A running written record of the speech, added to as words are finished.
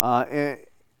And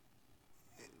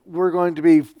we're going to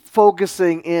be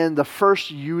focusing in the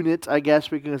first unit, I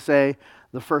guess we can say,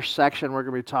 the first section we're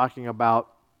going to be talking about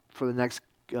for the next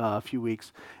few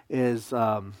weeks is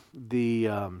the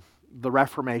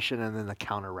Reformation and then the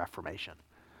Counter-Reformation,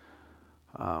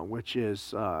 which is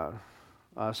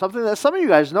something that some of you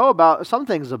guys know about, some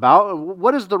things about.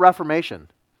 What is the Reformation?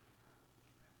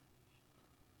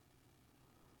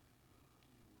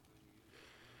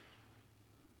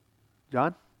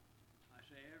 John? I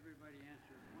say everybody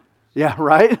answer. Yeah,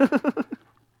 right?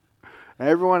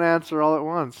 Everyone answer all at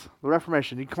once. The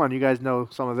Reformation. Come on, you guys know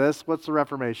some of this. What's the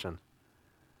Reformation?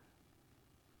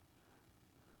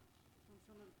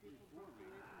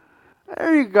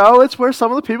 There you go. It's where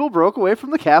some of the people broke away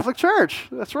from the Catholic Church.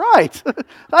 That's right.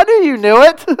 I knew you knew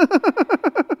it.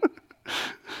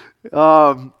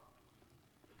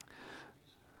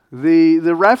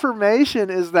 The Reformation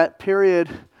is that period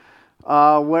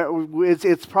where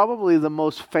it's probably the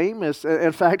most famous.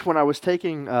 In fact, when I was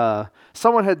taking,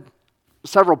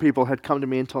 several people had come to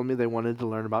me and told me they wanted to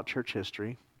learn about church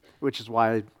history, which is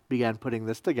why I began putting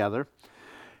this together.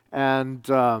 And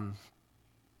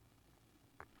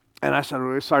I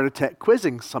started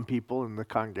quizzing some people in the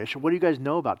congregation. What do you guys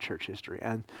know about church history?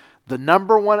 And the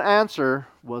number one answer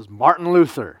was Martin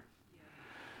Luther,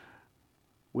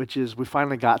 which is we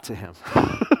finally got to him.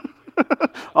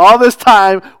 All this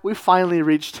time, we finally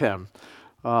reached him.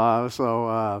 That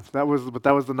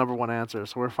was the number one answer.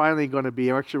 So we're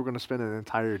going to spend an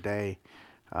entire day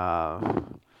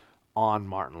on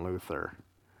Martin Luther.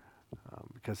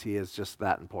 Because he is just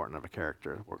that important of a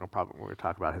character. We're going to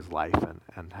talk about his life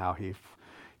and how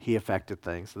he affected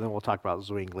things. And then we'll talk about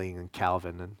Zwingli and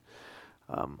Calvin and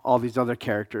all these other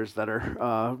characters that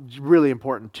are really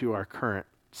important to our current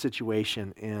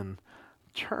situation in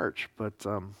church. But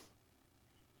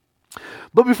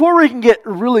before we can get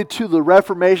really to the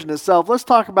Reformation itself, let's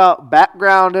talk about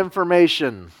background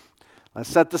information. Let's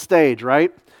set the stage,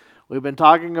 right? We've been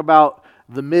talking about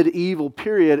the medieval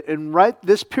period, and right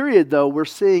this period, though, we're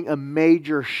seeing a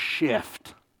major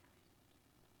shift.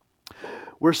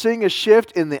 We're seeing a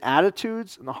shift in the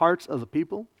attitudes and the hearts of the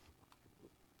people.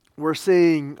 We're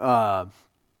seeing, it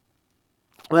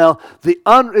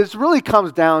really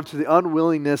comes down to the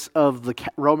unwillingness of the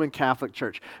Roman Catholic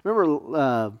Church. Remember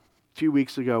a few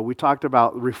weeks ago, we talked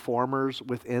about reformers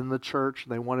within the church.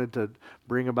 They wanted to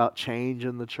bring about change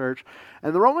in the church.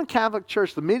 And the Roman Catholic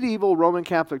Church, the medieval Roman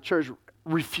Catholic Church,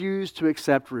 refused to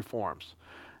accept reforms.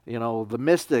 You know, the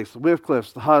mystics, the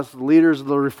Wycliffes, the Huss, the leaders of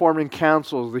the reforming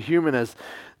councils, the humanists,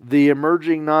 the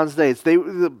emerging non-states, all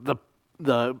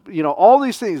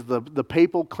these things, the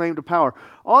papal claim to power,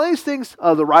 all these things,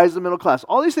 the rise of the middle class,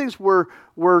 all these things were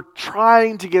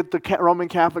trying to get the Roman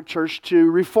Catholic Church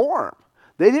to reform.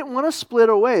 They didn't want to split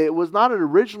away. It was not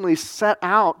originally set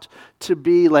out to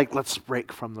be like, let's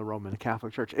break from the Roman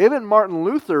Catholic Church. Even Martin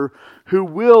Luther, who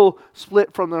will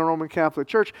split from the Roman Catholic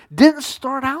Church, didn't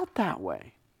start out that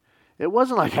way. It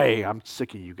wasn't like, hey, I'm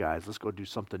sick of you guys. Let's go do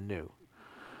something new.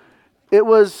 It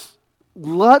was,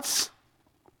 let's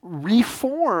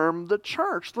reform the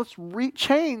church. Let's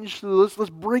change. Let's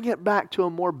bring it back to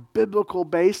a more biblical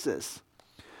basis.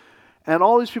 And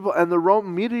all these people, and the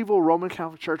medieval Roman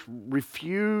Catholic Church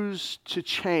refused to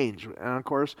change. And of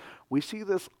course, we see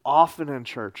this often in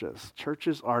churches.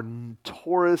 Churches are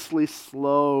notoriously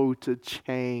slow to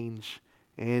change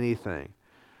anything.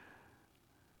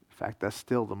 In fact, that's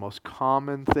still the most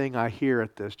common thing I hear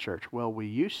at this church. Well, we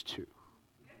used to.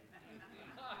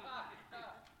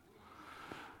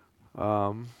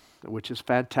 Which is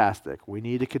fantastic. We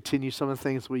need to continue some of the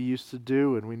things we used to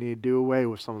do, and we need to do away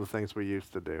with some of the things we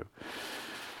used to do.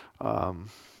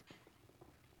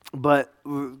 But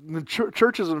the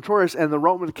church is notorious, and the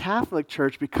Roman Catholic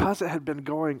Church, because it had been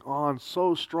going on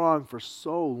so strong for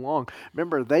so long,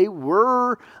 remember, they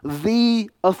were the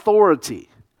authority.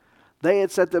 They had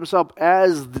set themselves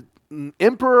as the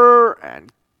emperor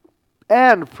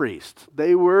and priest.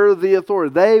 They were the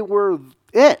authority. They were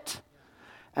it.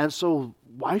 And so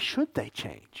why should they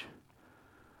change?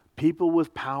 People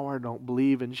with power don't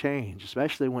believe in change,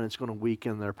 especially when it's going to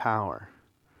weaken their power.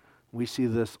 We see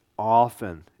this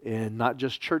often in not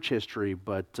just church history,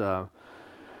 but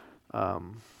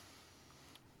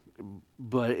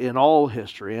in all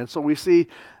history. And so we see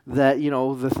that,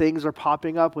 the things are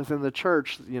popping up within the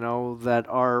church, that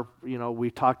are,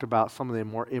 we talked about some of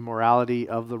the immorality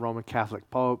of the Roman Catholic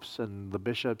popes and the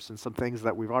bishops and some things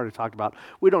that we've already talked about.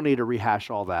 We don't need to rehash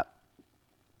all that.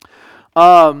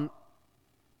 But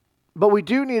we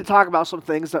do need to talk about some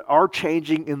things that are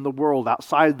changing in the world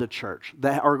outside the church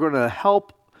that are going to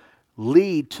help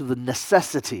lead to the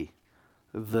necessity,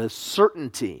 the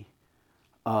certainty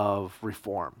of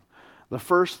reform. The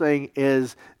first thing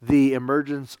is the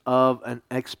emergence of an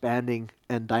expanding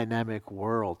and dynamic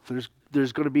world.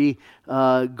 There's going to be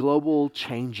global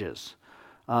changes.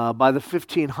 By the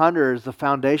 1500s, the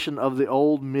foundation of the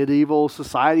old medieval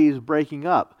society is breaking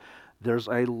up. There's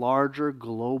a larger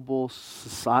global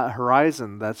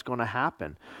horizon that's going to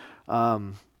happen.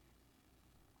 That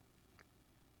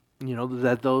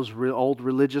those old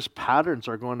religious patterns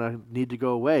are going to need to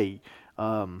go away.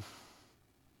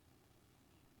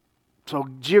 So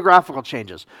geographical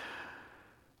changes.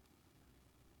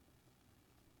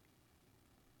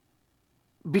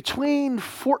 Between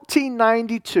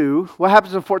 1492, what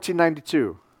happens in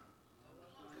 1492?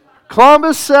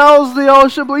 Columbus sails the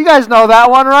ocean blue. You guys know that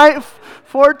one, right?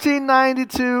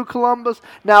 1492, Columbus.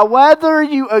 Now, whether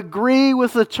you agree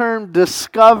with the term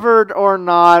discovered or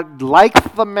not,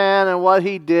 like the man and what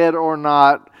he did or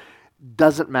not,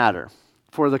 doesn't matter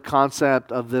for the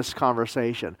concept of this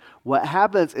conversation. What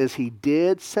happens is he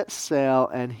did set sail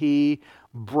and he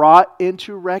brought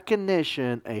into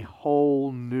recognition a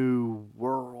whole new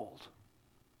world.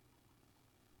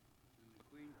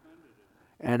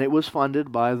 And it was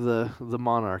funded by the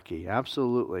monarchy,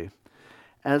 absolutely.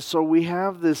 And so we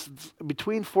have this,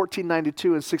 between 1492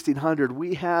 and 1600,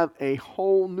 we have a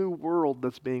whole new world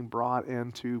that's being brought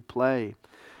into play.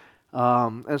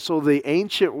 And so the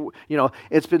ancient,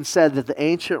 it's been said that the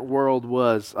ancient world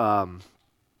was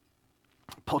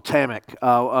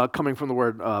Potamic, coming from the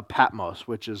word Patmos,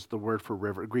 which is the word for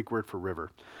river, Greek word for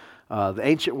river. The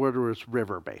ancient word was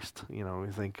river-based. We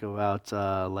think about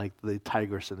like the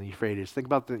Tigris and the Euphrates. Think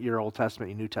about your Old Testament,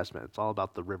 your New Testament. It's all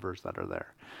about the rivers that are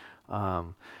there.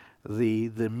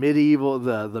 The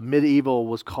medieval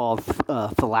was called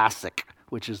thalassic,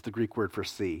 which is the Greek word for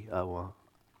sea.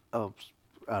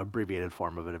 Abbreviated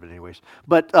form of it, anyways.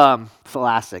 But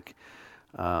thalassic,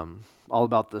 all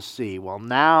about the sea. Well,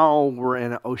 now we're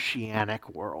in an oceanic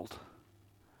world,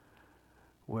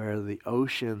 where the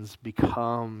oceans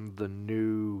become the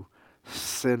new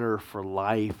center for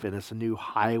life, and it's a new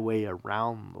highway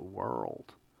around the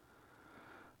world.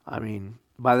 I mean,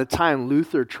 by the time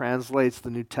Luther translates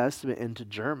the New Testament into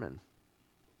German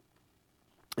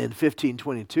in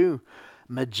 1522,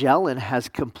 Magellan has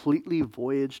completely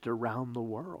voyaged around the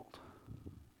world.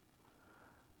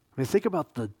 I mean, think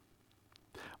about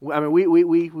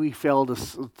we fail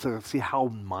to see how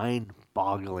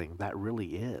mind-boggling that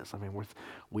really is. I mean,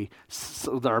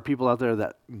 so there are people out there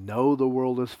that know the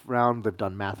world is round. They've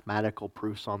done mathematical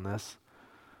proofs on this.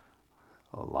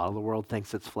 A lot of the world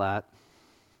thinks it's flat,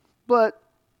 but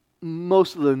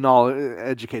most of the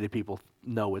educated people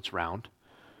know it's round.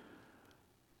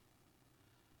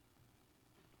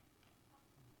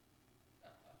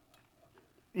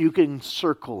 You can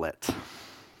circle it.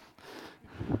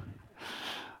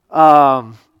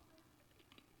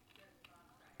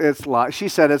 She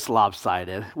said it's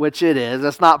lopsided, which it is.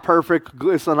 It's not perfect.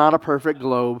 It's not a perfect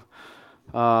globe.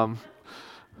 But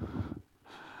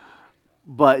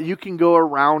you can go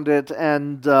around it,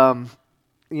 and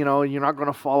you're not going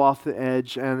to fall off the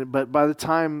edge. But by the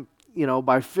time,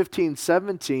 by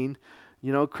 1517,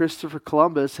 Christopher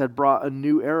Columbus had brought a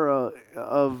new era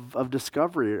of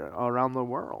discovery around the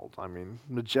world. I mean,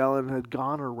 Magellan had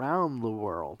gone around the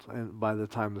world, and by the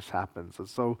time this happens, and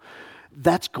so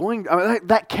that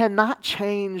cannot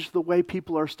change the way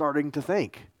people are starting to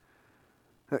think.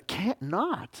 That can't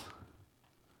not.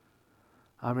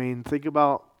 I mean, think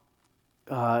about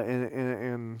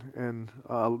in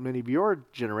many of your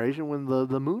generation when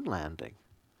the moon landing.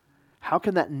 How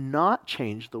can that not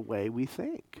change the way we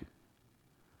think?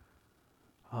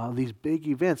 These big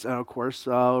events, and of course,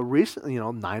 recently,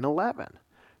 9/11, a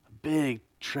big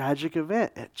tragic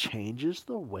event. It changes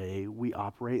the way we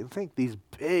operate and think. These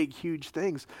big, huge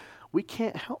things, we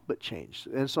can't help but change.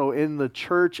 And so, in the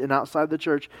church and outside the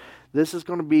church, this is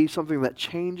going to be something that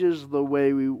changes the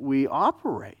way we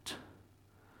operate.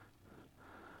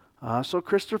 So,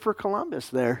 Christopher Columbus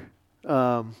there.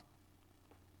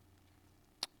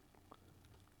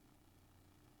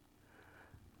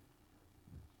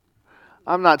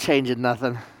 I'm not changing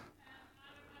nothing.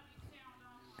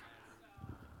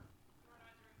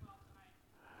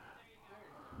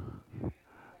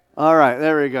 All right,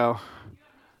 there we go.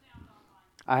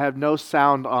 I have no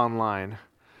sound online.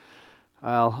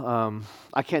 Well,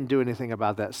 I can't do anything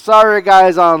about that. Sorry,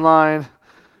 guys online.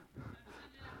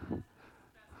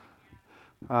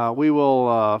 We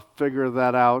will figure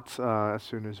that out as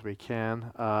soon as we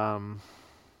can.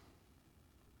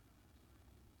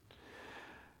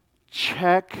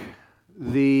 Check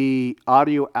the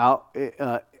audio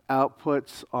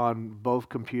outputs on both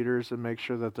computers and make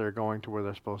sure that they're going to where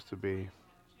they're supposed to be.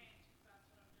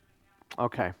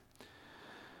 Okay.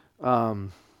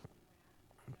 Um,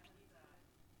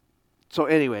 so,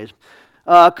 anyways,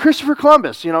 Christopher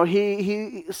Columbus.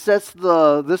 He sets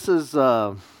the. This is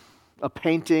a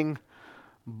painting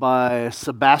by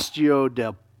Sebastião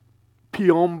del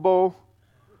Piombo.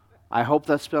 I hope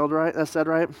that's spelled right. That's said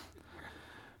right.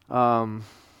 Um,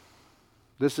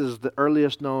 this is the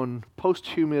earliest known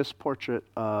posthumous portrait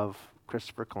of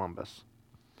Christopher Columbus.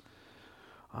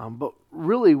 But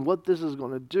really, what this is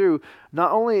going to do,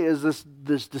 not only is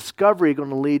this discovery going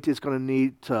to lead to, it's going to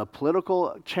lead to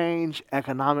political change,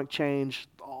 economic change,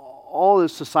 all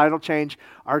this societal change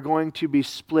are going to be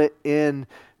split in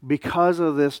because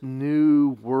of this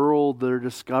new world they're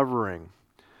discovering.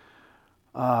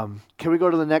 Can we go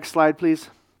to the next slide, please?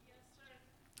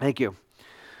 Thank you.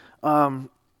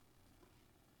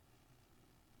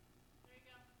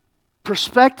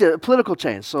 Perspective, political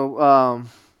change. So,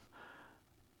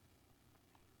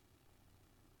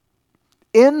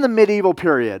 in the medieval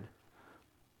period,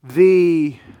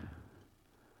 the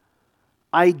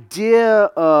idea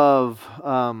of,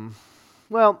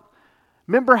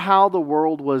 remember how the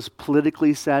world was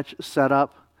politically set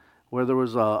up? Where there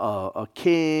was a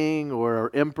king or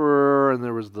an emperor, and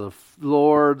there was the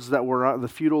lords that were, the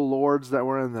feudal lords that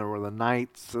were, and there were the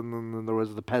knights, and then there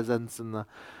was the peasants, and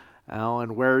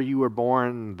and where you were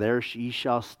born, there ye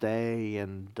shall stay,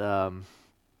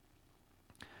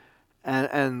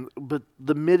 but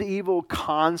the medieval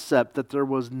concept that there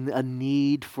was a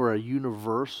need for a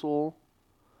universal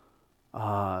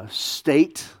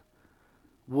state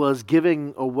was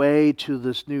giving away to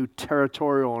this new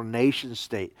territorial nation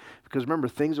state. Because remember,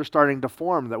 things are starting to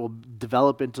form that will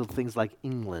develop into things like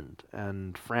England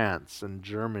and France and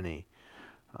Germany.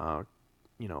 Of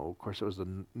course, it was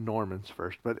the Normans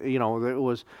first, but it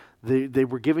was they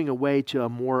were giving away to a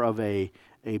more of a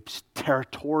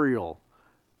territorial.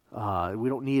 We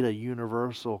don't need a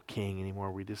universal king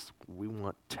anymore. We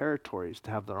want territories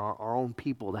to have our own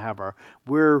people, to have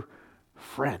we're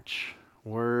French,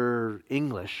 we're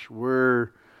English, we're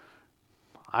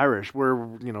Irish,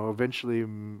 we're eventually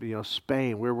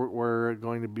Spain. We're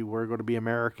going to be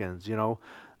Americans.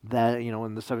 That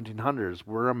in the 1700s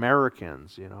we're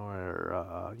Americans.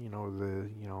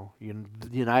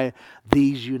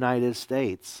 These United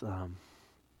States.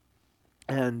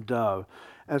 And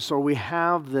so we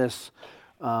have this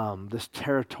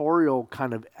territorial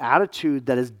kind of attitude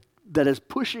that is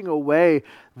pushing away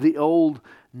the old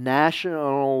this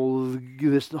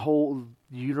whole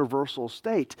universal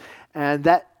state, and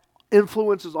that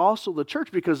influences also the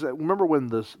church, because remember when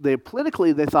they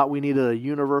politically they thought we needed a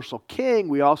universal king,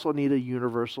 we also need a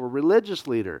universal religious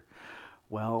leader.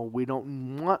 Well, we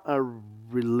don't want a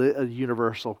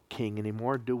universal king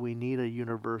anymore. Do we need a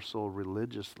universal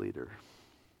religious leader?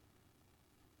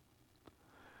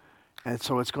 And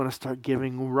so it's going to start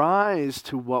giving rise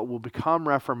to what will become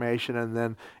Reformation, and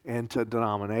then into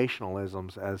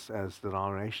denominationalisms as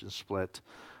denominations split,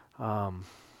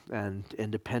 and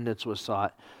independence was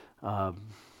sought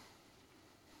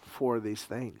for these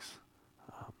things.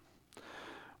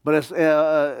 But it's,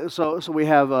 so we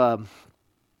have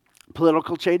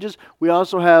political changes. We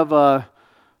also have,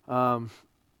 and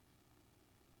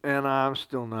I'm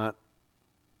still not.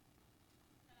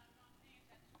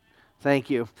 Thank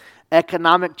you.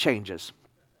 Economic changes.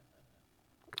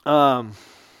 The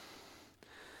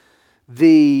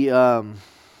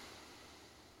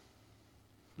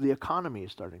economy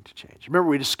is starting to change. Remember,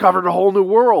 we discovered a whole new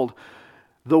world.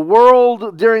 The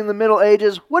world during the Middle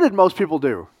Ages, what did most people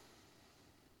do?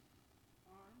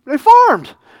 They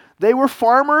farmed. They were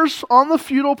farmers on the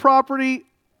feudal property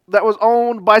that was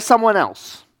owned by someone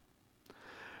else.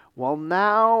 Well,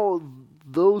 now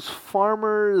those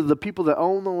farmers, the people that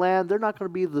own the land, they're not going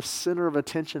to be the center of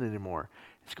attention anymore.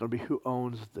 It's going to be who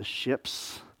owns the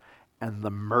ships and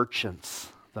the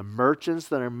merchants. The merchants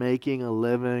that are making a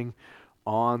living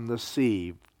on the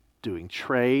sea, doing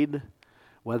trade,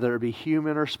 whether it be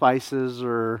human or spices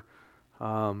or,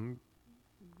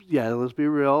 let's be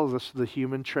real, the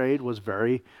human trade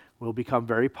will become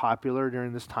very popular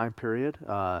during this time period.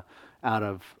 Out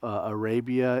of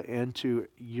Arabia into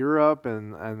Europe,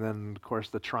 and then of course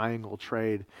the triangle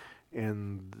trade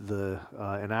in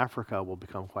Africa will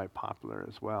become quite popular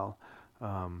as well,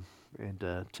 to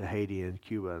Haiti and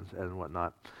Cuba and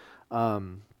whatnot.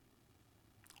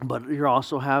 But you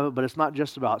also have, but it's not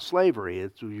just about slavery.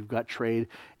 You've got trade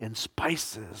in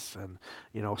spices and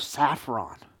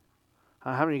saffron.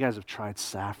 How many of you guys have tried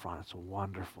saffron? It's a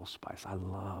wonderful spice. I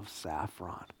love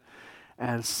saffron.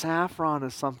 And saffron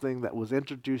is something that was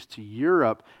introduced to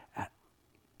Europe at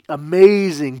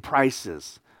amazing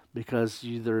prices, because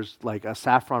there's like a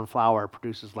saffron flower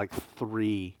produces like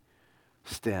 3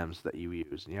 stems that you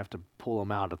use, and you have to pull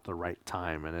them out at the right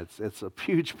time, and it's a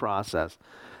huge process,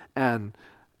 and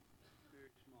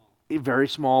very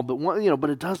small, but but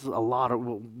it does a lot of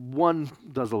one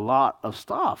does a lot of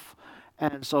stuff,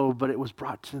 and so but it was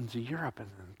brought into Europe, and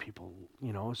then people,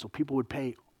 so people would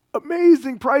pay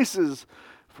amazing prices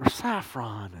for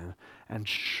saffron and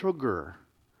sugar.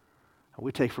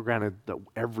 We take for granted that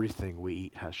everything we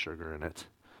eat has sugar in it,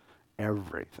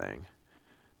 everything.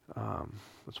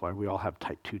 That's why we all have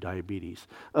type 2 diabetes.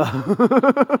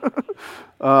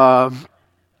 um,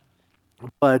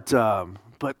 but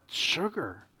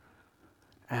sugar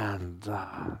and,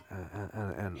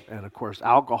 and of course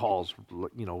alcohols,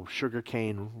 sugar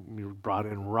cane, we brought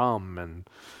in rum and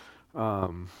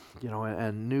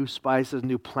and new spices,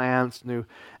 new plants,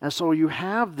 and so you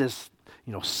have this,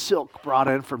 silk brought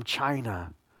in from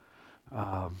China.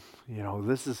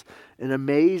 This is an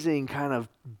amazing kind of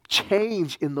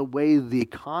change in the way the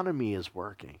economy is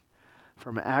working,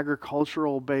 from an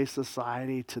agricultural-based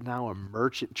society to now a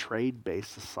merchant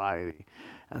trade-based society,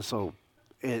 and so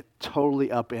it totally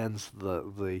upends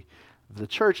the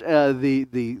church,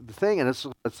 the thing, and it's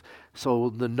so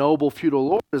the noble feudal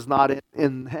lord is not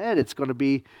in head. It's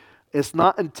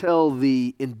not until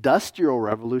the Industrial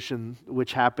Revolution,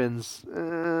 which happens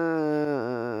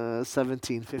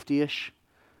 1750-ish.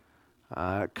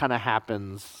 It kind of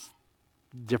happens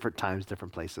different times,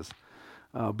 different places.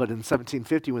 But in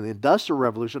 1750, when the Industrial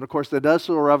Revolution, of course, the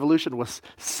Industrial Revolution was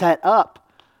set up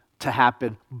to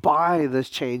happen by this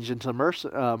change into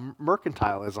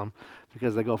mercantilism,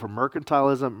 because they go from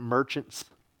mercantilism, merchants,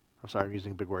 I'm sorry, I'm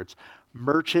using big words,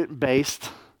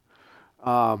 merchant-based,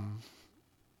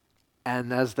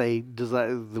 and as they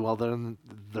design, well, then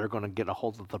they're going to get a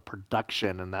hold of the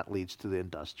production, and that leads to the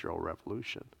Industrial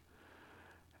Revolution.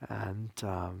 And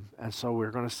so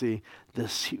we're going to see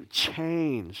this huge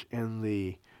change in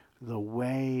the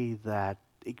way that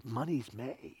money's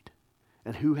made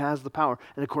and who has the power.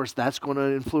 And of course, that's going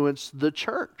to influence the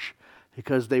church,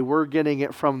 because they were getting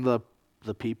it from the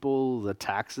people, the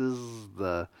taxes,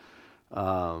 the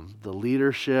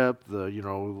leadership,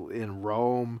 in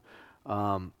Rome.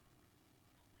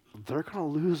 They're going to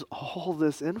lose all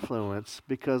this influence,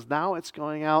 because now it's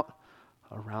going out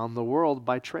around the world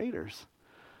by traders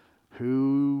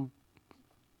who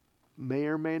may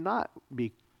or may not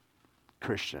be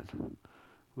Christian,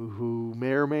 who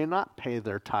may or may not pay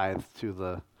their tithe to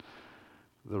the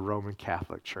Roman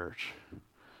Catholic Church.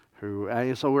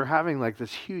 So we're having like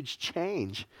this huge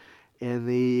change in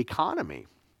the economy.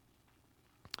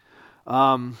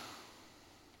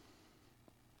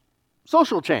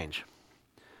 Social change.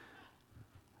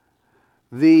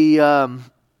 In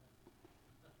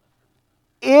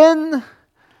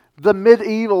the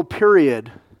medieval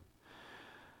period,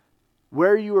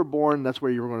 where you were born, that's where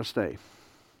you were going to stay.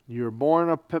 You were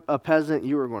born a peasant,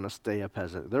 you were going to stay a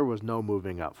peasant. There was no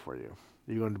moving up for you.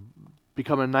 You're going to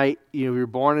become a knight. You were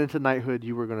born into knighthood.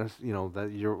 You were going to, you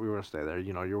were going to stay there.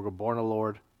 You were born a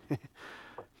lord.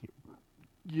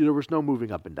 There was no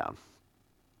moving up and down.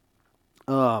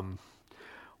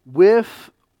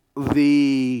 With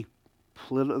the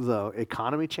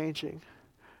economy changing,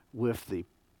 with the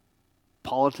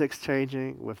politics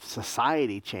changing, with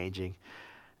society changing,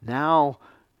 now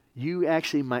you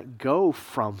actually might go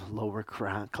from lower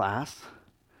class,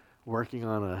 working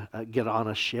on get on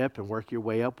a ship and work your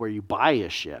way up where you buy a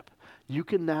ship. You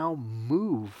can now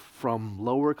move from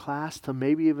lower class to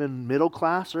maybe even middle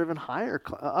class or even higher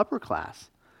upper class.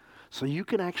 So you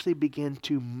can actually begin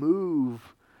to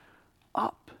move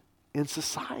up in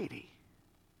society.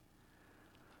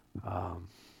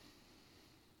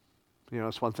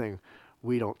 It's one thing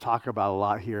we don't talk about a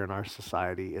lot here in our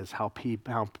society is how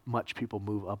much people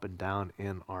move up and down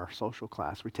in our social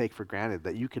class. We take for granted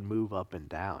that you can move up and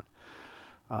down.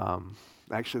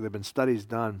 Actually, there have been studies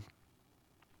done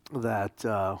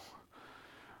that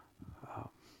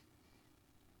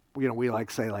we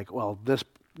say well,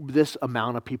 this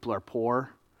amount of people are poor.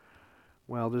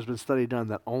 Well, there's been a study done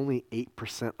that only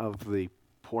 8% of the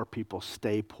poor people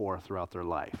stay poor throughout their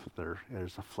life.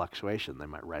 There's a fluctuation. They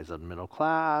might rise up middle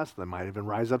class. They might even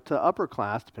rise up to upper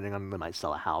class, depending on, they might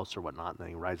sell a house or whatnot, and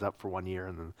they rise up for 1 year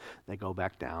and then they go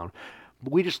back down.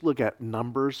 But we just look at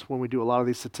numbers when we do a lot of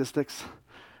these statistics,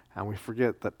 and we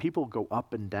forget that people go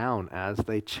up and down as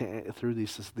they through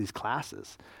these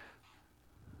classes.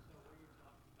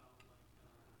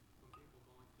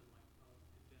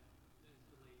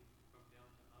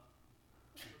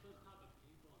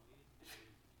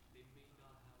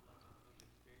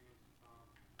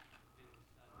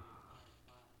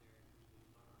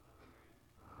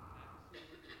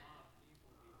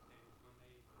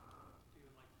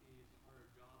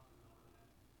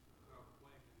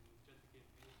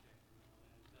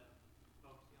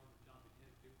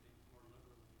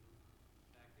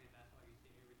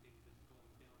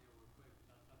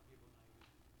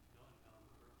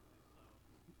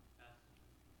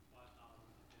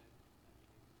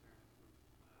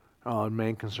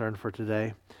 main concern for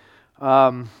today.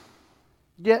 Um,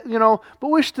 yeah, but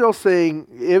we're still seeing,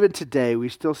 even today, we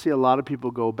still see a lot of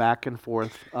people go back and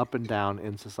forth, up and down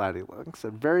in society. Like I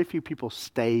said, very few people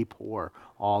stay poor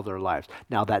all their lives.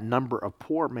 Now, that number of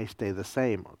poor may stay the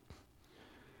same,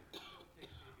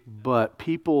 but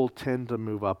people tend to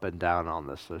move up and down on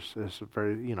this. There's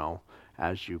very,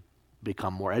 as you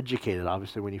become more educated,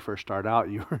 obviously, when you first start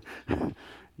out,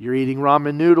 you're eating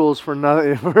ramen noodles for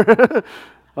nothing.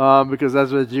 Because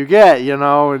that's what you get,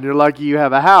 and you're lucky you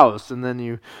have a house, and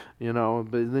then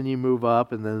but then you move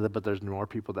up, and then but there's more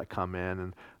people that come in,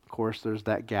 and of course there's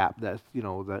that gap that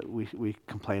that we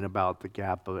complain about the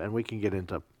gap, and we can get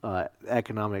into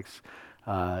economics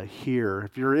here.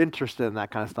 If you're interested in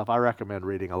that kind of stuff, I recommend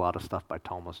reading a lot of stuff by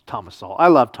Thomas Sowell. I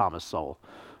love Thomas Sowell.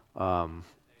 Um,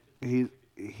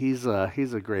 he's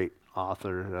a great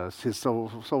author. His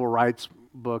civil rights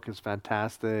book is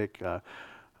fantastic.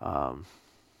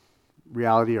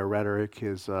 Reality or Rhetoric,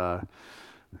 his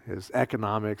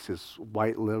economics, his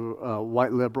white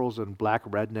liberals and black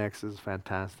rednecks is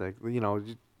fantastic.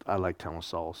 I like Thomas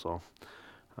Sowell, so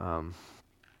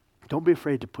don't be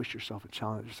afraid to push yourself and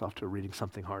challenge yourself to reading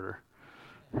something harder.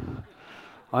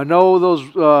 I know those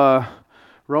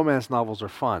romance novels are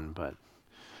fun, but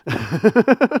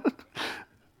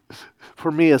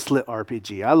for me, it's lit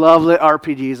RPG. I love lit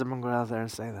RPGs. I'm going to go out there and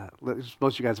say that. Most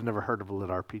of you guys have never heard of a lit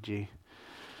RPG.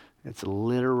 It's a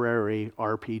literary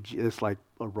RPG. It's like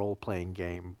a role-playing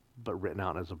game, but written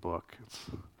out as a book.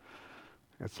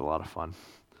 It's a lot of fun.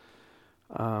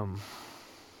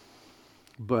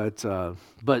 But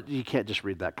you can't just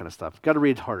read that kind of stuff. You've got to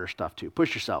read harder stuff too.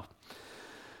 Push yourself.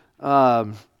 All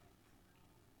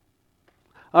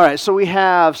right, so we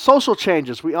have social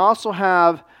changes. We also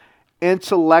have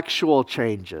intellectual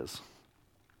changes.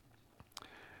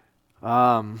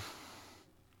 Anna,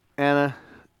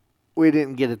 we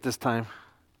didn't get it this time.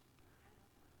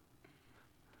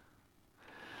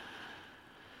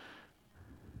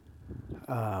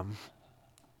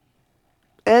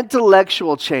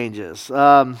 Intellectual changes.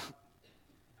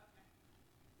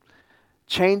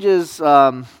 Changes,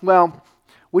 well,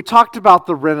 we talked about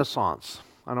the Renaissance.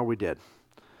 I know we did.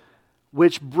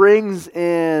 Which brings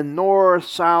in north,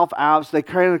 south, Alps. They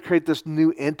kind of create this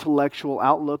new intellectual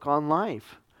outlook on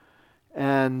life.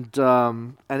 And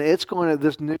it's going to,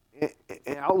 this new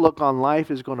outlook on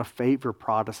life is going to favor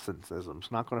Protestantism.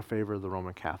 It's not going to favor the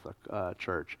Roman Catholic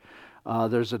Church.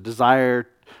 There's a desire,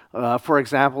 for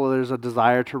example, there's a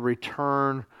desire to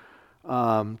return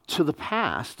to the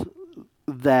past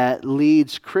that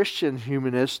leads Christian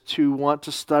humanists to want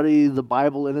to study the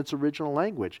Bible in its original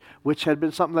language, which had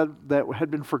been something that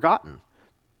had been forgotten.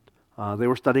 They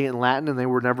were studying it in Latin, and they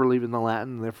were never leaving the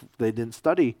Latin. They didn't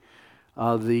study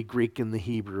the Greek and the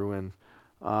Hebrew, and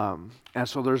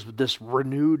so there's this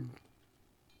renewed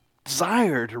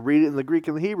desire to read it in the Greek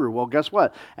and the Hebrew. Well, guess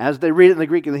what? As they read it in the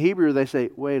Greek and the Hebrew, they say,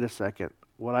 wait a second,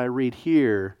 what I read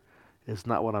here is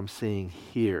not what I'm seeing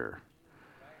here.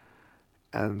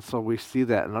 And so we see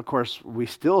that, and of course, we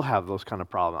still have those kind of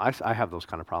problems. I have those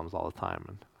kind of problems all the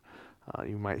time,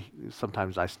 and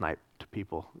sometimes I snipe to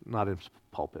people, not in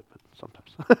pulpit, but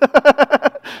sometimes.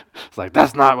 It's like,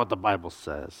 that's not what the Bible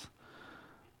says.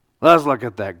 Let's look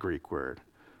at that Greek word.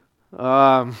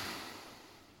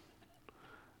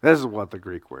 This is what the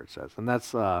Greek word says, and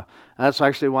that's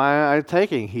actually why I'm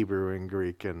taking Hebrew and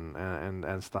Greek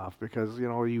and stuff, because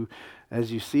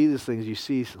as you see these things, you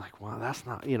see like, well, that's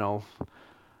not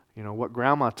what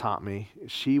Grandma taught me.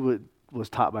 She was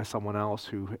taught by someone else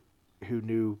who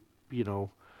knew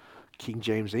King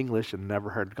James English and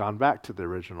never had gone back to the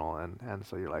original, and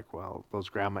so you're like, well, those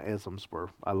grandma-isms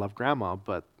were, I love Grandma,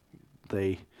 but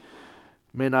they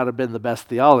may not have been the best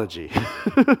theology.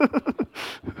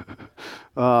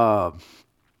 But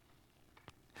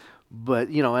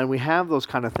and we have those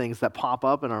kind of things that pop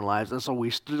up in our lives, and so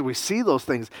we see those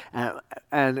things,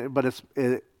 but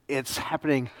it's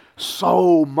happening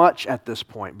so much at this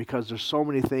point because there's so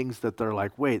many things that they're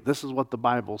like, wait, this is what the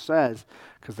Bible says,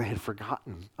 because they had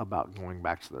forgotten about going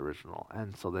back to the original,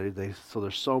 and so so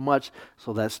there's so much,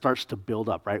 so that starts to build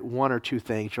up, right? One or two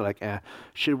things you're like,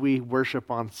 should we worship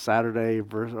on Saturday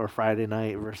or Friday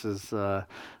night versus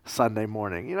Sunday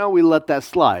morning? We let that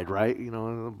slide, right?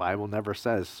 The Bible never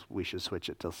says we should switch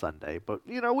it till Sunday, but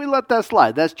we let that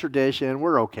slide. That's tradition.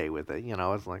 We're okay with it.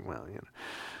 It's like, well,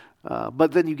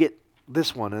 but then you get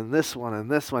this one and this one and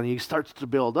this one. You start to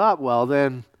build up. Well,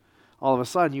 then all of a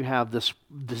sudden you have this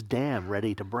dam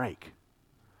ready to break,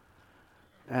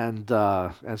 and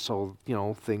so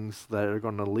things that are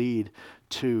going to lead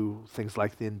to things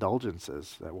like the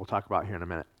indulgences that we'll talk about here in a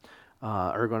minute.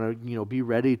 are going to be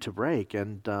ready to break,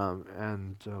 and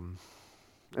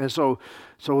so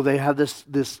they have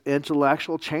this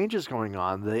intellectual changes going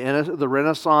on. The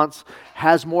Renaissance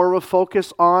has more of a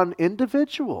focus on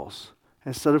individuals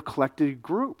instead of collective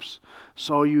groups.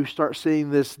 So you start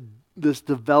seeing this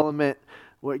development,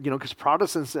 because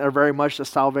Protestants are very much that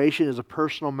salvation is a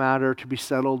personal matter to be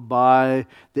settled by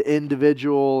the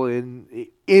individual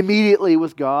immediately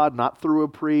with God, not through a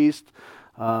priest.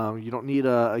 You don't need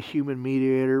a human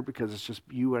mediator because it's just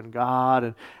you and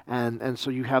God, and so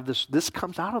you have this. This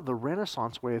comes out of the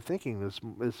Renaissance way of thinking.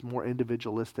 This more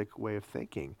individualistic way of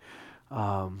thinking.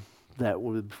 That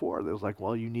was before. It was like,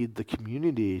 well, you need the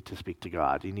community to speak to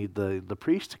God. You need the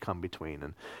priest to come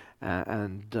between,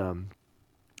 and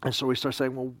so we start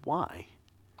saying, well, why?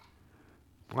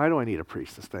 Why do I need a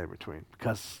priest to stand between?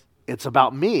 Because it's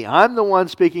about me. I'm the one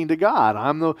speaking to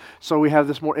God. So we have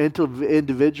this more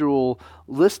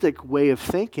individualistic way of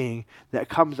thinking that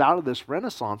comes out of this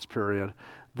Renaissance period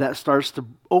that starts to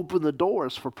open the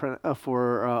doors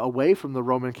for away from the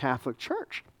Roman Catholic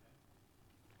Church.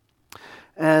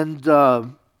 And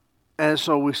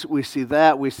so we see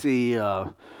that. We see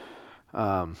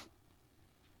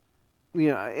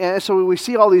and so we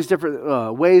see all these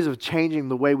different ways of changing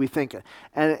the way we think.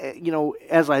 And,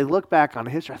 as I look back on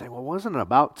history, I think, well, wasn't it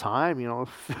about time?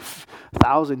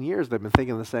 1,000 years they've been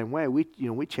thinking the same way. We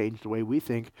changed the way we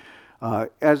think.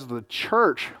 As the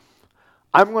church,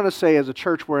 I'm going to say as a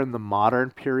church, we're in the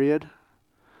modern period.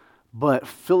 But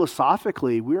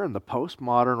philosophically, we're in the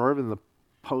postmodern or even the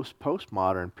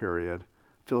post-postmodern period.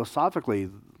 Philosophically,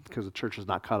 because the church has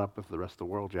not caught up with the rest of the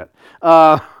world yet.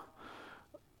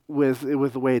 With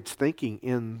the way it's thinking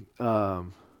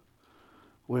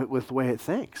with the way it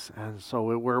thinks, and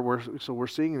so we're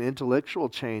seeing an intellectual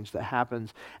change that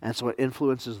happens, and so it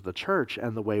influences the church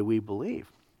and the way we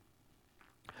believe.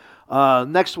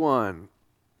 Next one,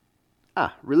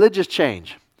 religious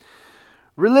change.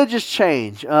 Religious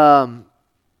change.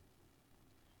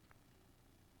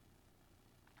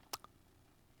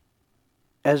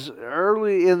 As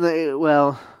early in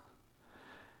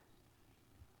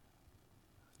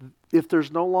if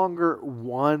there's no longer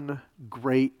one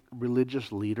great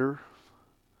religious leader,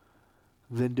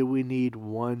 then do we need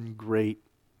one great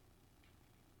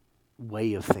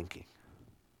way of thinking?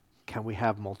 Can we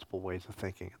have multiple ways of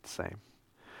thinking at the same?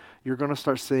 You're going to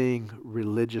start seeing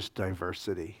religious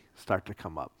diversity start to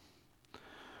come up.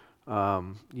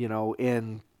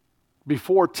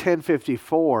 Before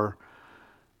 1054,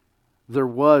 there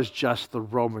was just the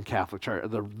Roman Catholic Church,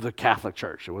 the Catholic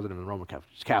Church. It wasn't even the Roman Catholic,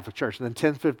 it was Catholic Church. And then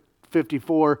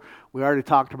 1054, we already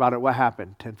talked about it. What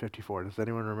happened in 1054? Does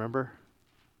anyone remember?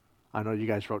 I know you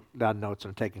guys wrote down notes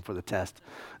and are taking for the test.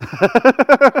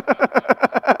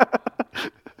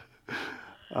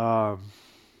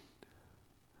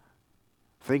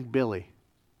 Think Billy.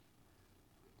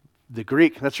 The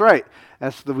Greek, that's right.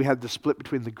 We had the split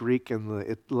between the Greek and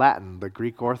the Latin, the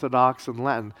Greek Orthodox and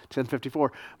Latin,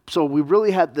 1054. So we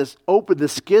really had this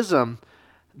schism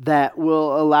that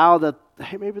will allow that,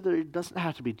 hey, maybe there doesn't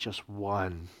have to be just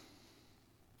one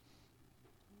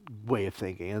way of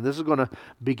thinking. And this is going to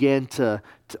begin to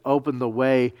open the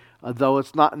way, though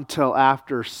it's not until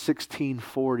after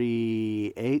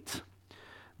 1648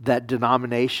 that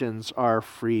denominations are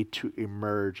free to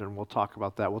emerge, and we'll talk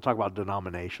about that. We'll talk about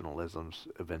denominationalisms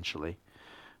eventually.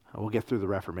 We'll get through the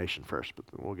Reformation first, but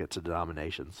then we'll get to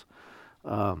denominations.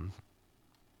 But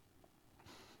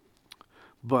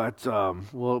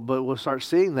we'll start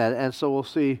seeing that, and so we'll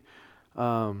see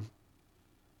that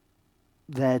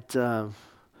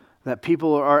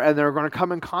people they're going to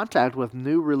come in contact with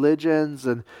new religions,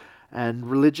 and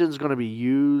religion's going to be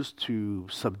used to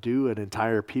subdue an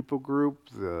entire people group,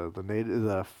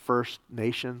 the First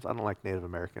Nations. I don't like Native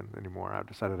American anymore. I've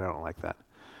decided I don't like that.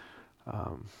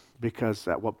 Because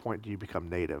at what point do you become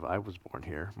native? I was born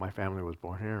here. My family was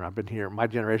born here. I've been here. My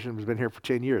generation has been here for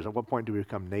 10 years. At what point do we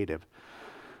become native?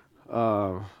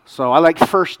 So I like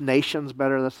First Nations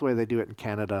better. That's the way they do it in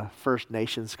Canada. First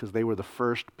Nations, because they were the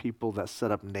first people that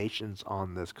set up nations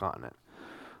on this continent.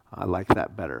 I like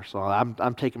that better. So I'm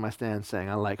taking my stand saying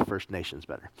I like First Nations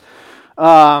better.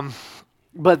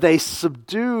 But they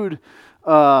subdued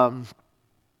an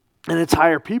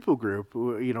entire people group,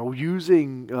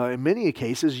 using, in many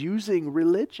cases, using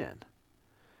religion.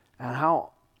 And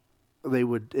how they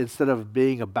would, instead of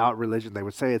being about religion, they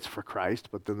would say it's for Christ,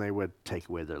 but then they would take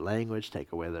away their language,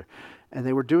 and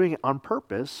they were doing it on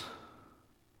purpose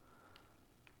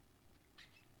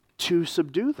to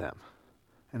subdue them.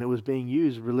 And it was being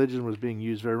used, religion was being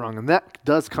used very wrong. And that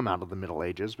does come out of the Middle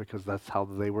Ages, because that's how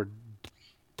they were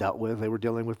dealt with. They were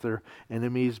dealing with their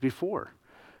enemies before.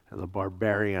 the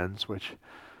barbarians, which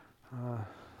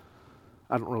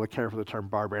I don't really care for the term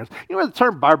barbarians. You know where the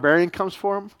term barbarian comes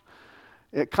from?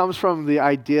 It comes from the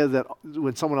idea that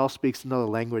when someone else speaks another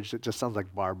language, it just sounds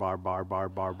like bar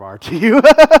to you.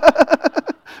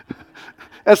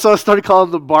 And so I started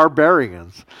calling them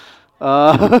barbarians.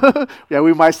 Yeah,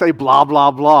 we might say blah,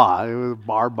 blah, blah. It was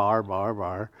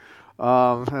bar.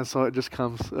 And so it just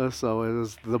comes, so it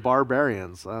is the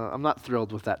barbarians. I'm not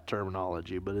thrilled with that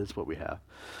terminology, but it's what we have.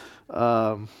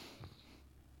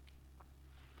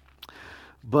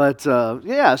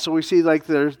 Yeah, so we see like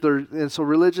and so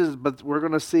religions, but we're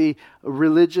going to see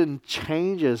religion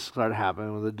changes start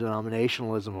happening. The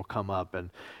denominationalism will come up,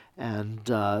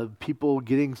 and people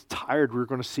getting tired. We're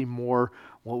going to see more.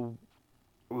 Well,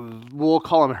 we'll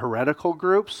call them heretical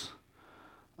groups,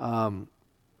 and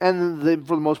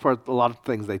for the most part, a lot of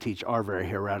things they teach are very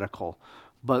heretical.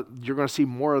 But you're going to see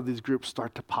more of these groups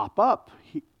start to pop up,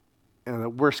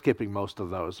 and we're skipping most of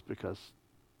those because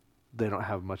they don't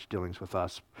have much dealings with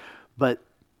us. But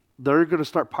they're going to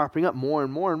start popping up more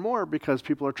and more because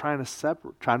people are trying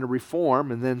to reform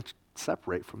and then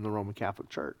separate from the Roman Catholic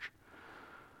Church.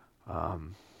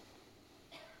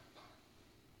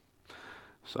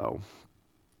 So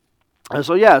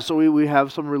we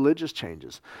have some religious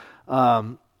changes. Yeah,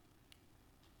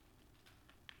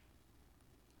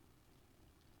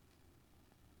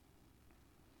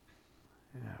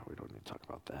 we don't need to talk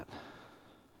about that.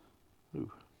 Ooh.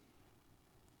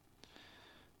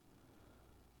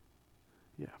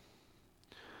 Yeah.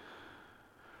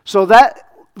 So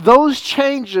those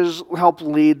changes help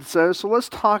lead. So let's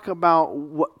talk about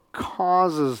what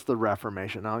causes the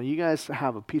Reformation. Now, you guys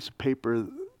have a piece of paper.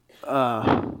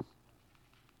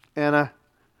 Anna?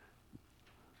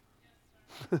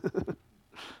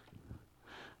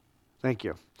 Thank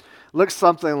you. Looks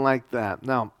something like that.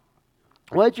 Now,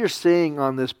 what you're seeing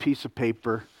on this piece of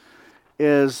paper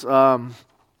is a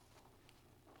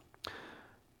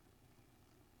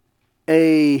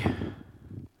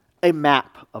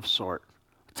map of sort,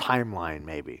 timeline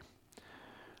maybe.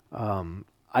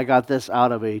 I got this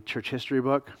out of a church history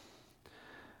book.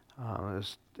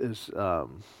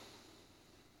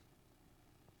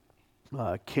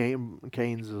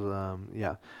 Keynes,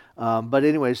 yeah. But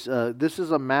anyways, this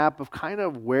is a map of kind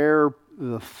of where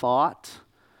the thought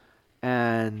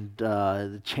and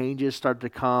the changes start to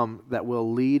come that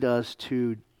will lead us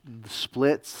to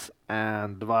splits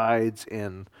and divides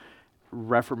in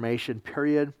Reformation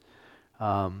period,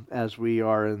 as we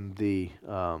are in the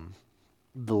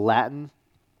Latin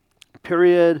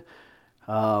period,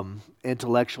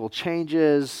 intellectual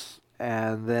changes,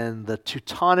 and then the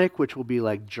Teutonic, which will be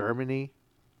like Germany,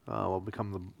 will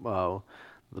become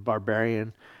the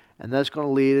barbarian, and that's going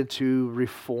to lead into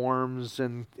reforms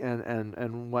and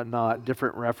whatnot,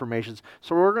 different reformations.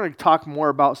 So we're going to talk more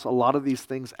about a lot of these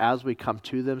things as we come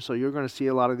to them. So you're going to see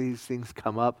a lot of these things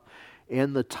come up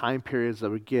in the time periods that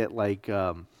we get, like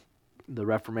the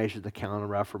Reformation, the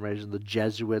Counter-Reformation, the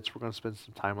Jesuits. We're going to spend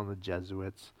some time on the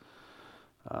Jesuits.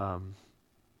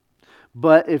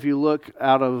 But if you look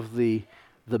out of the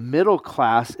middle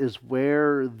class is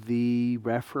where the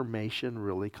Reformation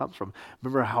really comes from.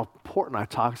 Remember how important I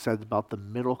said about the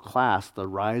middle class, the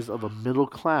rise of a middle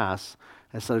class.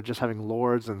 Instead of just having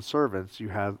lords and servants, you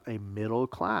have a middle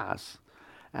class.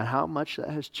 And how much that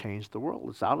has changed the world.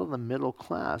 It's out of the middle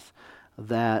class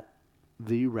that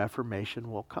the Reformation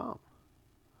will come.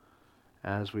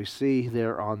 As we see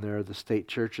there on there, the state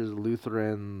churches, the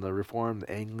Lutheran, the Reformed,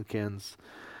 the Anglicans,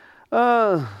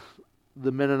 the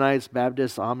Mennonites,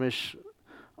 Baptists, Amish,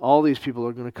 all these people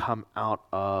are going to come out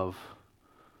of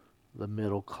the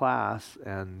middle class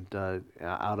and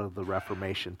out of the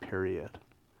Reformation period.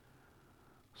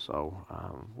 So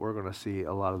we're going to see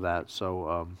a lot of that.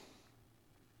 So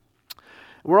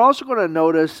we're also going to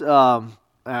notice,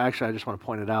 actually I just want to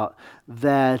point it out,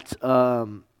 that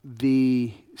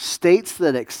the states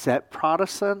that accept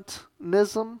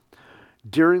Protestantism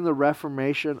during the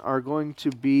Reformation are going to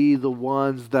be the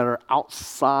ones that are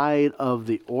outside of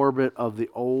the orbit of the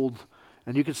old,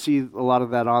 and you can see a lot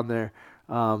of that on there.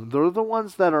 They're the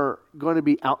ones that are going to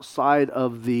be outside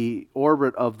of the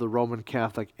orbit of the Roman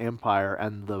Catholic Empire,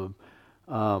 and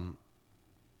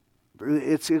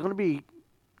it's going to be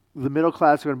the middle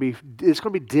class. It's going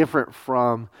to be different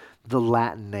from the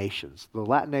Latin nations. The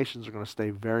Latin nations are going to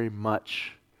stay very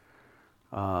much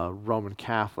Roman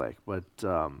Catholic, but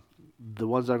the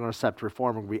ones that are going to accept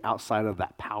reform are going to be outside of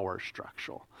that power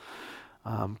structure.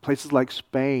 Places like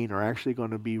Spain are actually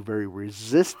going to be very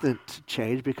resistant to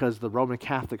change because the Roman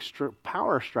Catholic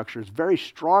power structure is very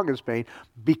strong in Spain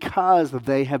because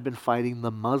they have been fighting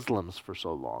the Muslims for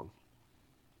so long.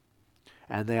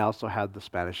 And they also had the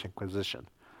Spanish Inquisition,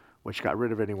 which got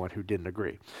rid of anyone who didn't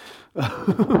agree.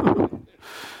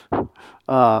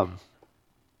 um,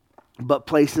 but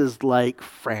places like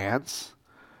France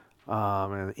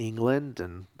and England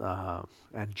and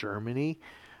Germany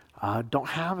don't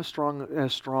have as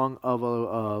strong of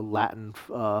a Latin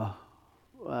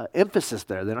emphasis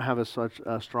there. They don't have such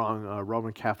a strong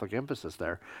Roman Catholic emphasis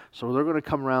there. So they're going to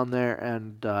come around there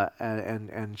and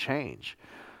change.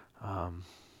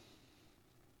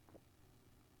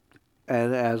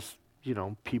 And as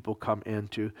people come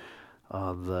into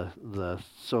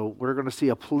so we're going to see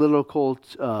a political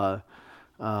so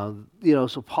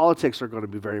politics are going to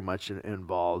be very much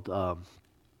involved.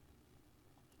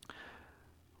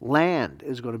 Land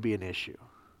is going to be an issue.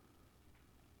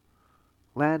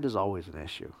 Land is always an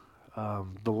issue.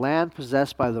 The land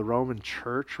possessed by the Roman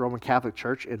Catholic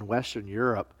Church in Western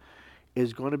Europe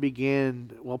is going to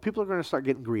people are going to start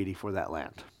getting greedy for that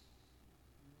land.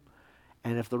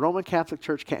 And if the Roman Catholic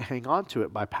Church can't hang on to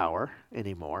it by power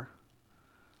anymore,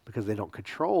 because they don't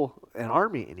control an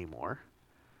army anymore,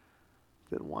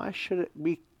 then why should it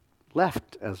be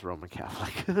left as Roman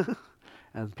Catholic?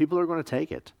 And people are going to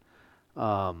take it.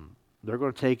 They're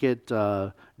going to take it,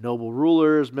 noble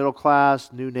rulers, middle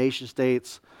class, new nation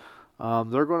states.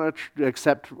 They're going to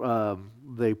accept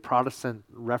the Protestant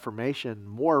Reformation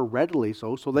more readily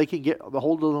so they can get the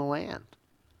hold of the land.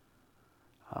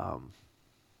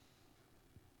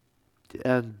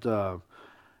 And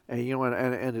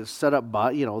it's set up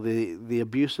by, the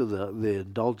abuse of the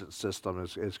indulgence system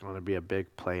is going to be a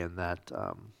big play in that.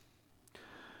 What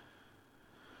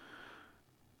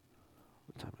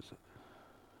time is it?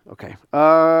 Okay.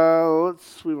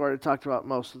 We've already talked about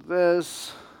most of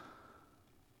this.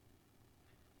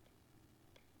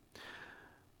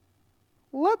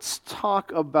 Let's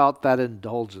talk about that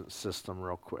indulgence system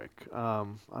real quick. I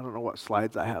don't know what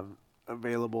slides I have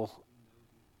available.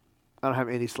 I don't have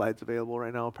any slides available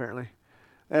right now, apparently.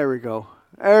 There we go.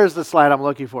 There's the slide I'm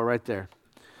looking for right there.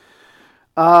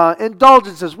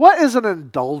 Indulgences. What is an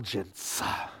indulgence?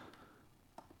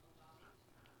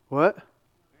 What?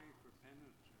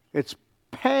 It's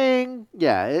paying.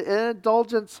 Yeah, an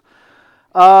indulgence.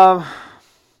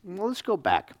 Let's go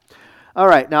back. All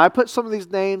right. Now I put some of these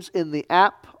names in the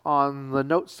app on the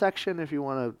notes section. If you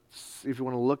want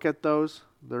to look at those,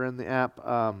 they're in the app.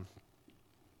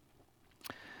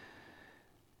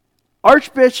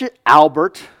 Archbishop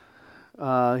Albert,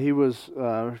 he was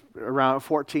around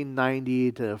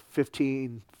 1490 to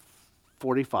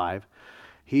 1545.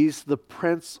 He's the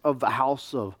prince of the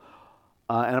house of,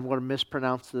 and I'm going to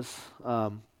mispronounce this,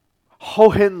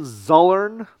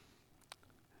 Hohenzollern.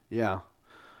 Yeah,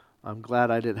 I'm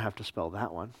glad I didn't have to spell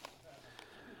that one.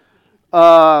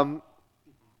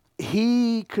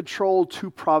 He controlled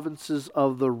 2 provinces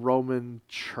of the Roman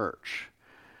Church.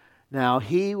 Now,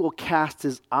 he will cast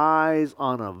his eyes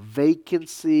on a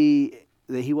vacancy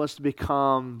that he wants to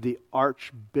become the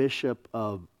Archbishop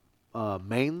of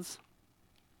Mainz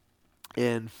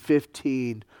in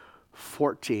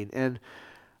 1514. And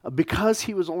because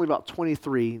he was only about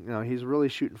 23, he's really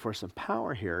shooting for some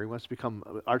power here. He wants to become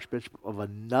Archbishop of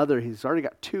another. He's already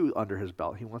got 2 under his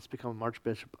belt. He wants to become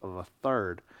Archbishop of a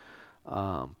third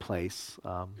place.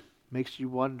 Makes you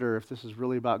wonder if this is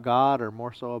really about God or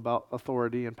more so about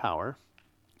authority and power.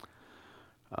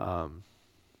 I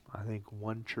think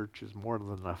one church is more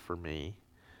than enough for me.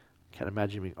 Can't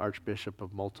imagine being archbishop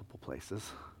of multiple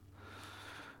places.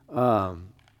 He's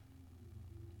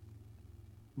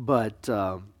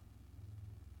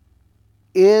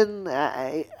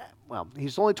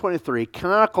only 23.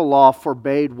 Canonical law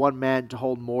forbade one man to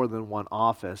hold more than one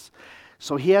office.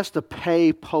 So he has to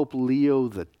pay Pope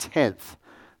Leo X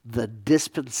the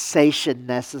dispensation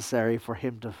necessary for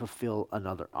him to fulfill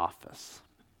another office.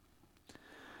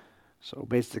 So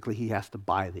basically he has to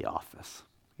buy the office,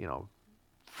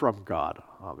 from God,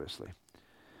 obviously.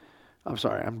 I'm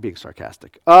sorry, I'm being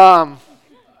sarcastic. Now,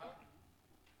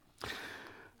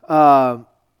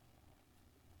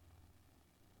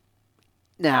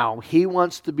 he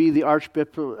wants to be the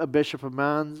Archbishop of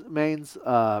Mainz.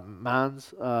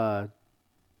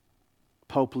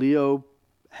 Pope Leo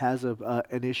has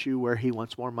an issue where he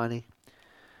wants more money.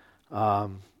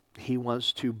 He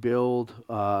wants to build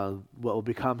what will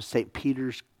become St.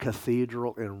 Peter's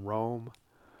Cathedral in Rome,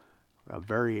 a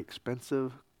very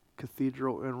expensive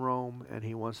cathedral in Rome, and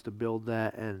he wants to build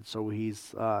that, and so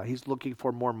he's looking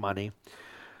for more money.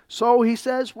 So he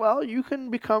says, well, you can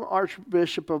become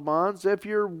Archbishop of Mainz if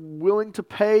you're willing to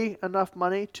pay enough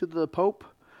money to the Pope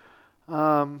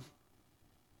so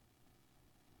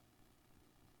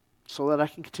that I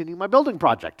can continue my building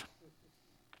project.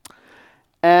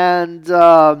 And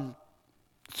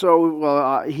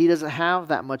he doesn't have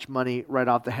that much money right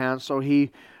off the hand,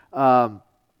 um,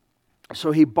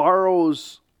 so he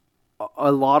borrows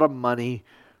a lot of money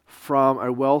from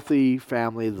a wealthy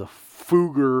family, the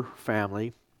Fugger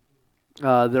family.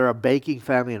 They're a banking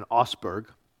family in Augsburg.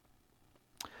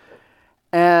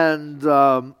 And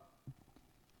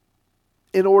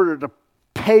in order to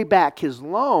pay back his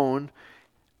loan,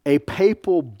 a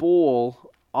papal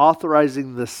bull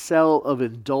authorizing the sale of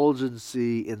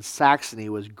indulgency in Saxony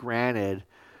was granted,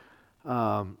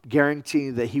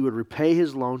 guaranteeing that he would repay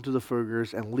his loan to the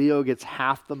Fuggers, and Leo gets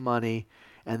half the money,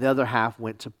 and the other half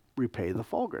went to repay the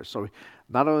Fuggers. So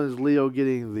not only is Leo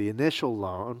getting the initial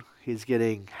loan, he's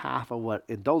getting half of what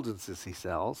indulgences he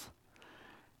sells,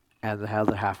 and the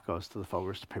other half goes to the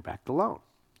Fuggers to pay back the loan.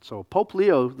 So Pope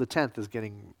Leo X is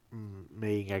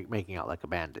making out like a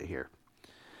bandit here.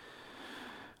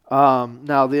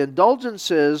 Now the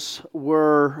indulgences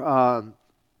were,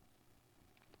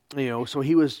 so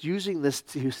he was using the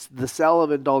sale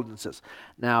of indulgences.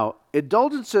 Now,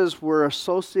 indulgences were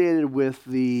associated with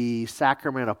the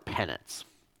sacrament of penance.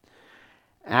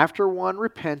 After one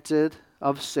repented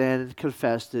of sin and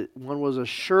confessed it, one was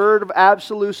assured of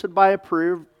absolution by a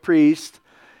priest,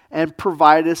 and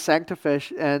provided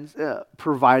sanctification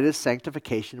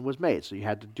was made. So you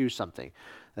had to do something.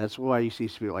 That's why you see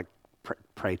people like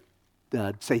pray,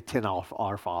 say 10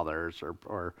 Our Fathers,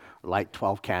 or light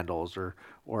 12 candles, or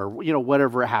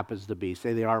whatever it happens to be.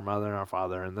 Say the Our Mother and Our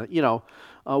Father, and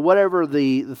whatever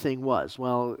the thing was.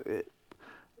 Well,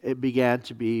 it began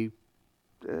to be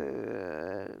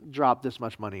drop this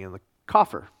much money in the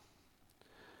coffer,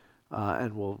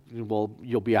 and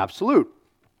you'll be absolute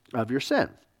of your sin.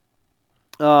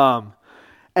 And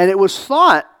it was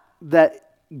thought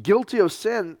that guilty of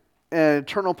sin and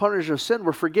eternal punishment of sin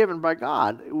were forgiven by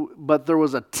God, but there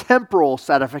was a temporal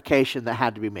satisfaction that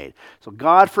had to be made. So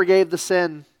God forgave the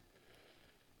sin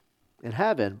in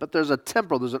heaven, but there's an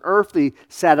earthly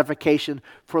satisfaction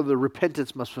for the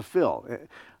repentance must fulfill,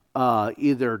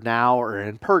 either now or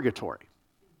in purgatory,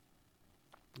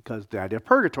 because the idea of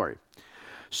purgatory.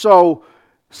 So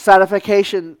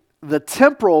satisfaction, the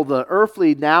temporal, the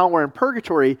earthly now or in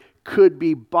purgatory, could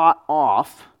be bought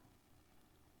off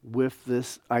with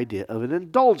this idea of an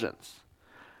indulgence,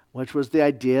 which was the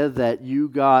idea that you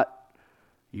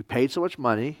paid so much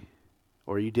money,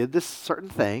 or you did this certain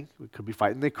thing. We could be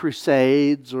fighting the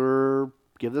Crusades or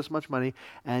give this much money,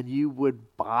 and you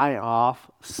would buy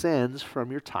off sins from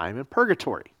your time in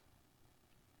purgatory.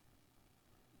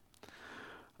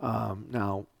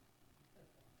 Now,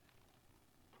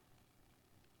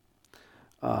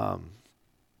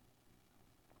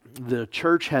 the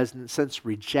church has since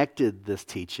rejected this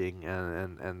teaching,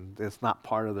 and it's not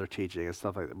part of their teaching and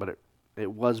stuff like that, but it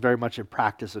was very much in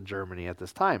practice in Germany at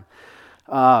this time.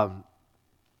 And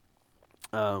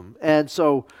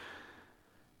so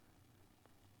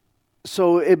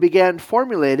it began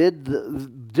formulated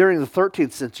during the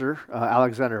 13th century,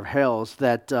 Alexander of Hales,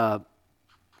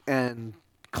 and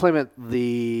Clement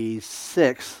the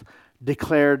Sixth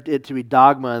declared it to be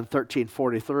dogma in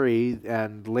 1343,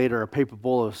 and later a papal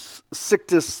bull of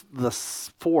Sixtus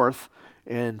IV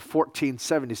in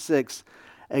 1476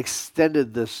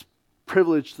 extended this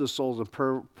privilege to the souls of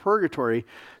purgatory.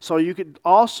 So you could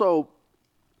also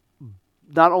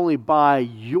not only buy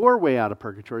your way out of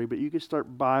purgatory, but you could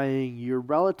start buying your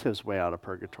relatives' way out of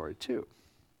purgatory too.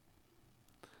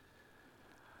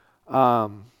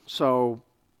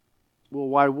 Well,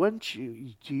 why wouldn't you?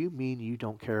 Do you mean you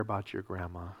don't care about your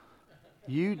grandma?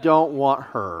 You don't want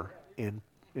her in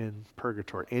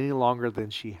purgatory any longer than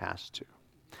she has to.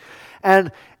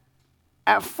 And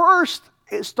at first,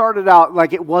 it started out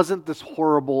like it wasn't this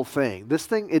horrible thing. This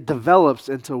thing, it develops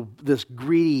into this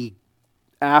greedy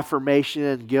affirmation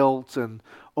and guilt, and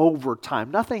over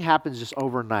time. Nothing happens just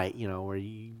overnight, where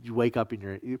you wake up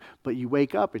but you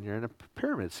wake up and you're in a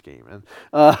pyramid scheme. And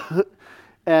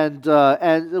And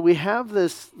we have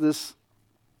this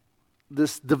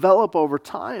develop over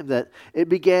time, that it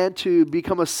began to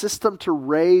become a system to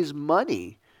raise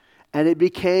money, and it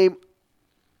became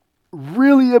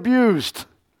really abused.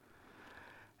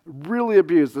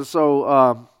 And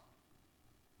so,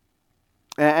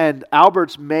 and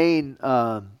Albert's main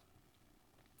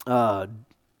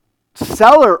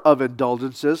seller of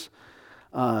indulgences,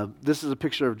 this is a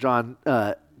picture of John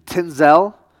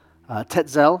Tetzel.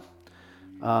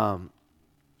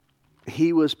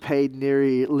 He was paid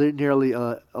nearly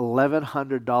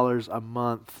 $1,100 a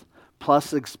month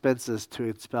plus expenses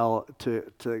to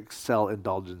sell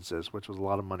indulgences, which was a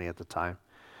lot of money at the time.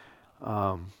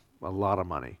 A lot of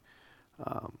money.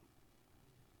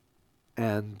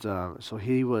 and so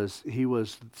he was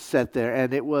set there,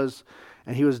 and he was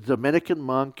a Dominican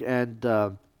monk, and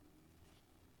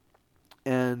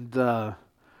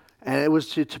it was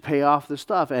to pay off the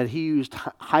stuff. And he used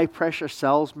high pressure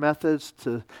sales methods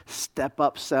to step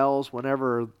up sales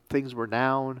whenever things were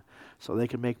down, so they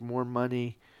could make more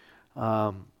money.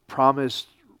 Promised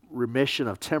remission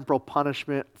of temporal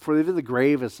punishment for even the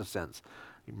gravest of sins.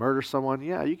 You murder someone,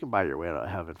 yeah, you can buy your way out of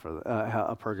heaven for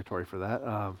a purgatory for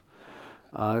that.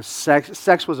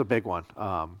 Sex was a big one.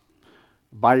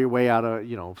 Buy your way out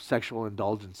of sexual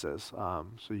indulgences. So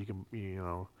you can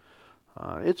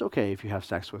it's okay if you have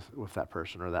sex with that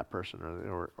person,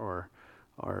 or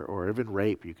even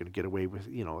rape. You can get away with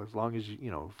as long as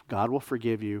God will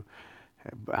forgive you,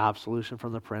 absolution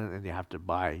from the print, and you have to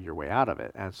buy your way out of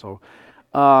it. And so,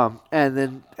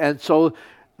 and so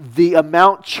the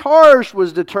amount charged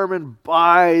was determined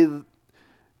by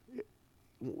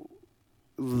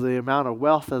the amount of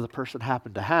wealth that the person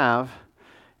happened to have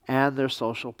and their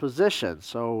social position.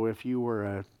 So if you were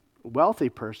a wealthy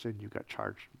person, you got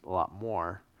charged a lot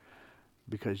more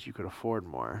because you could afford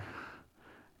more,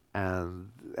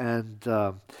 and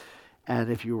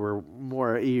if you were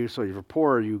so you were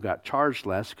poor, you got charged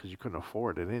less because you couldn't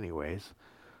afford it anyways.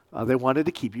 They wanted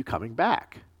to keep you coming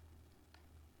back.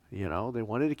 They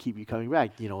wanted to keep you coming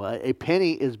back. A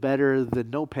penny is better than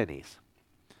no pennies.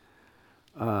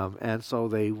 And so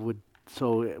they would.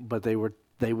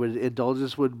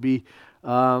 Indulgence would be.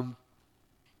 They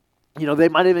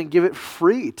might even give it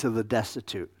free to the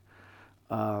destitute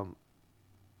to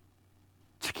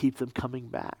keep them coming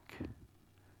back.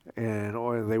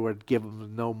 Or they would give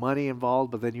them no money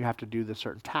involved, but then you have to do the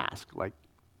certain task, like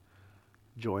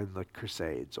join the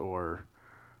crusades or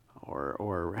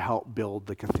help build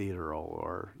the cathedral,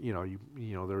 or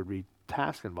there would be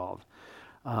tasks involved.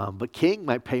 But king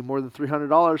might pay more than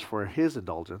 $300 for his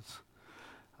indulgence,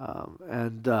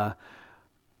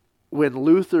 when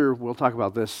Luther, we'll talk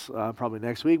about this probably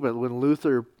next week, but when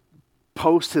Luther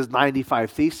posts his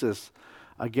 95 Thesis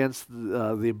against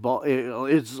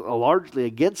it's largely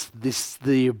against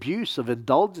the abuse of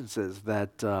indulgences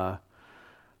that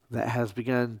has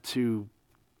begun to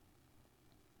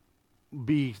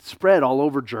be spread all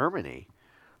over Germany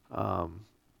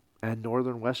and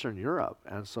northern Western Europe.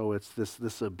 And so it's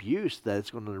this abuse that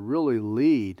it's going to really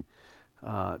lead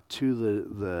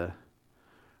to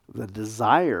the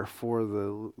desire for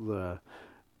the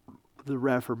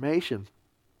Reformation.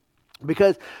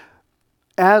 Because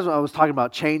as I was talking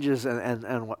about changes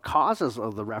and what causes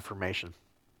of the Reformation,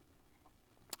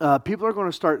 people are going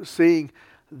to start seeing,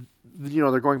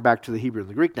 they're going back to the Hebrew and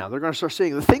the Greek now. They're going to start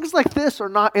seeing the things like this are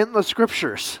not in the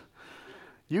scriptures.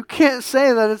 You can't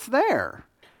say that it's there.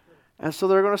 And so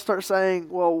they're going to start saying,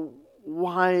 well,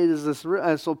 why is this?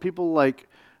 And so people like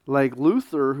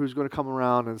Luther, who's going to come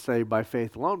around and say by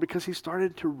faith alone, because he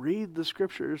started to read the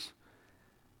scriptures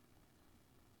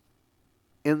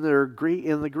in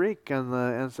the Greek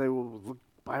and say, well, the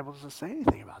Bible doesn't say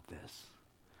anything about this.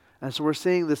 And so we're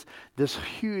seeing this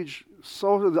huge,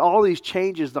 all these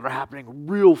changes that are happening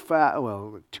real fast.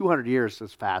 Well, 200 years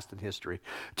is fast in history.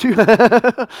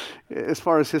 As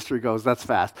far as history goes, that's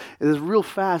fast. It is real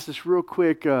fast. It's real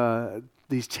quick.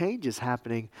 These changes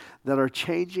happening that are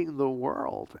changing the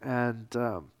world, and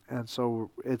so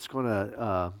it's going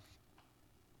to.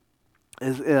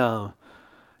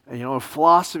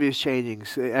 Philosophy is changing,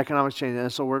 economics changing,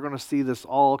 and so we're going to see this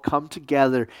all come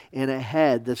together in a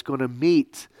head that's going to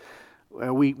meet.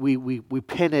 We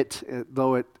pin it,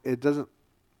 though it doesn't.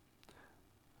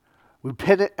 We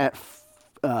pin it at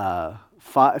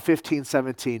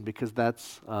 1517 because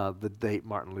that's the date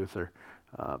Martin Luther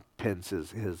pins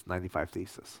his 95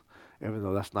 Thesis. Even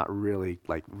though that's not really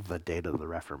like the date of the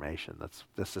Reformation. That's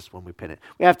just when we pin it.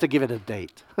 We have to give it a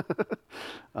date.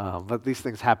 But these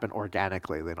things happen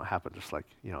organically. They don't happen just like,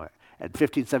 at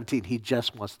 1517, he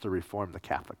just wants to reform the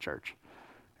Catholic Church.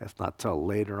 It's not till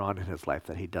later on in his life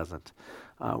that he doesn't.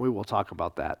 We will talk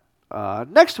about that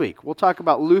next week. We'll talk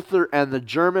about Luther and the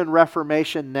German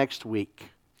Reformation next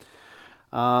week.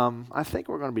 I think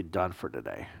we're going to be done for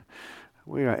today.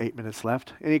 We got 8 minutes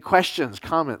left. Any questions,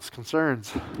 comments,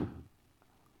 concerns?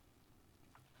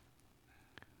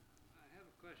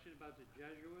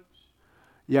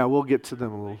 Yeah, we'll get to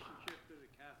them a little.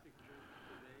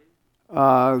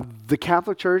 The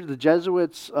Catholic Church, the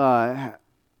Jesuits are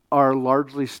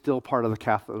largely still part of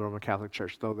the Roman Catholic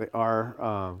Church, though they are.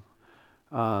 Kind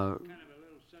of a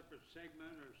little separate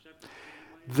segment or separate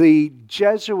family? The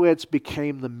Jesuits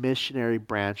became the missionary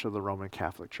branch of the Roman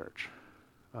Catholic Church,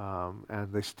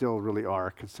 and they still really are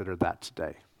considered that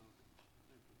today.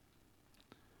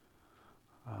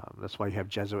 That's why you have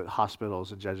Jesuit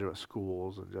hospitals and Jesuit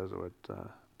schools and Jesuit,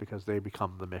 because they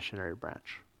become the missionary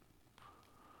branch.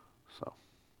 So.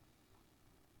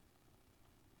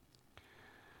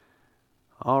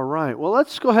 All right. Well,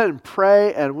 let's go ahead and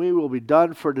pray, and we will be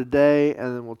done for today,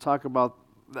 and then we'll talk about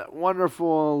that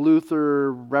wonderful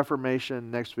Luther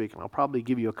Reformation next week, and I'll probably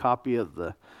give you a copy of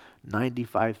the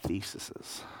 95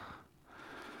 Theses.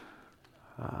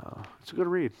 It's a good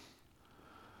read.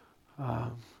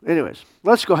 Anyways,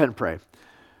 let's go ahead and pray.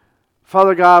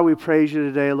 Father God, we praise you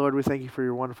today, Lord. We thank you for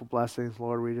your wonderful blessings,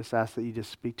 Lord. We just ask that you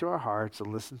just speak to our hearts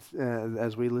and listen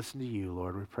as we listen to you,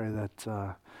 Lord. We pray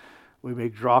that we may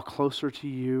draw closer to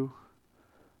you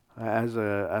as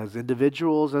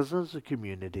individuals, as a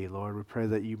community, Lord. We pray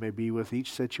that you may be with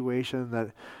each situation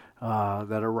that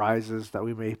arises, that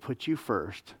we may put you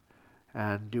first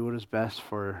and do what is best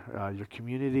for your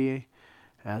community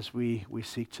as we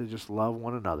seek to just love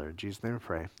one another. In Jesus' name we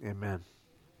pray. Amen.